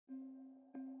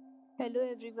Hello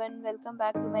everyone, welcome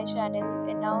back to my channel,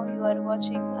 and now you are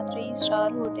watching a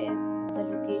 3-star hotel. The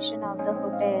location of the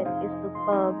hotel is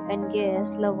superb and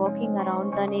guests love walking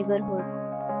around the neighborhood.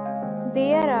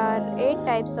 There are 8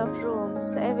 types of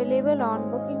rooms available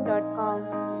on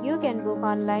booking.com. You can book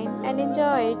online and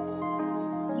enjoy it.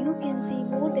 You can see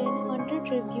more than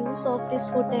 100 reviews of this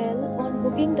hotel on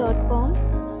booking.com.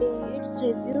 Its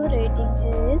review rating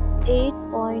is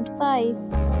 8.5,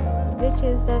 which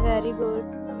is very good.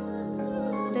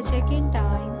 The check-in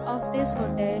time of this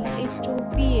hotel is 2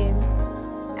 p.m.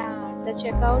 and the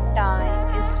check-out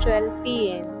time is 12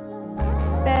 p.m.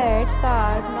 Pets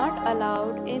are not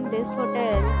allowed in this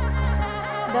hotel.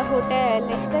 The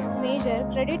hotel accepts major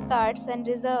credit cards and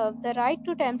reserves the right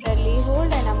to temporarily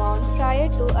hold an amount prior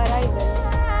to arrival.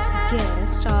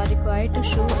 Guests are required to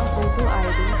show a photo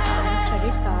ID and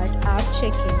credit card at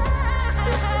check-in.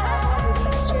 If you have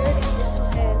already stayed in this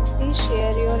hotel, please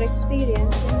share your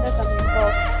experience in the comment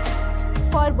box.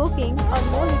 For booking or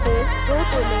more details, go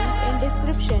to link in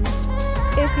description.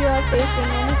 If you are facing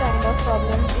any kind of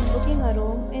problem in booking a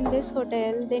room in this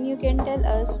hotel, then you can tell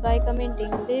us by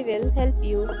commenting. We will help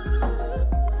you.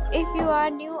 If you are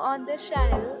new on this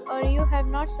channel or you have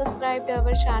not subscribed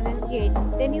our channel yet,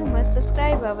 then you must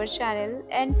subscribe our channel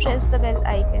and press the bell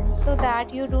icon so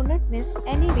that you do not miss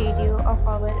any video of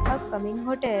our upcoming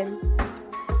hotel.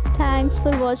 Thanks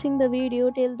for watching the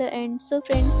video till the end. So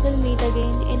friends, will meet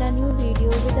again in a new video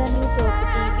with a new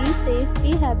property. Be safe,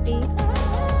 be happy.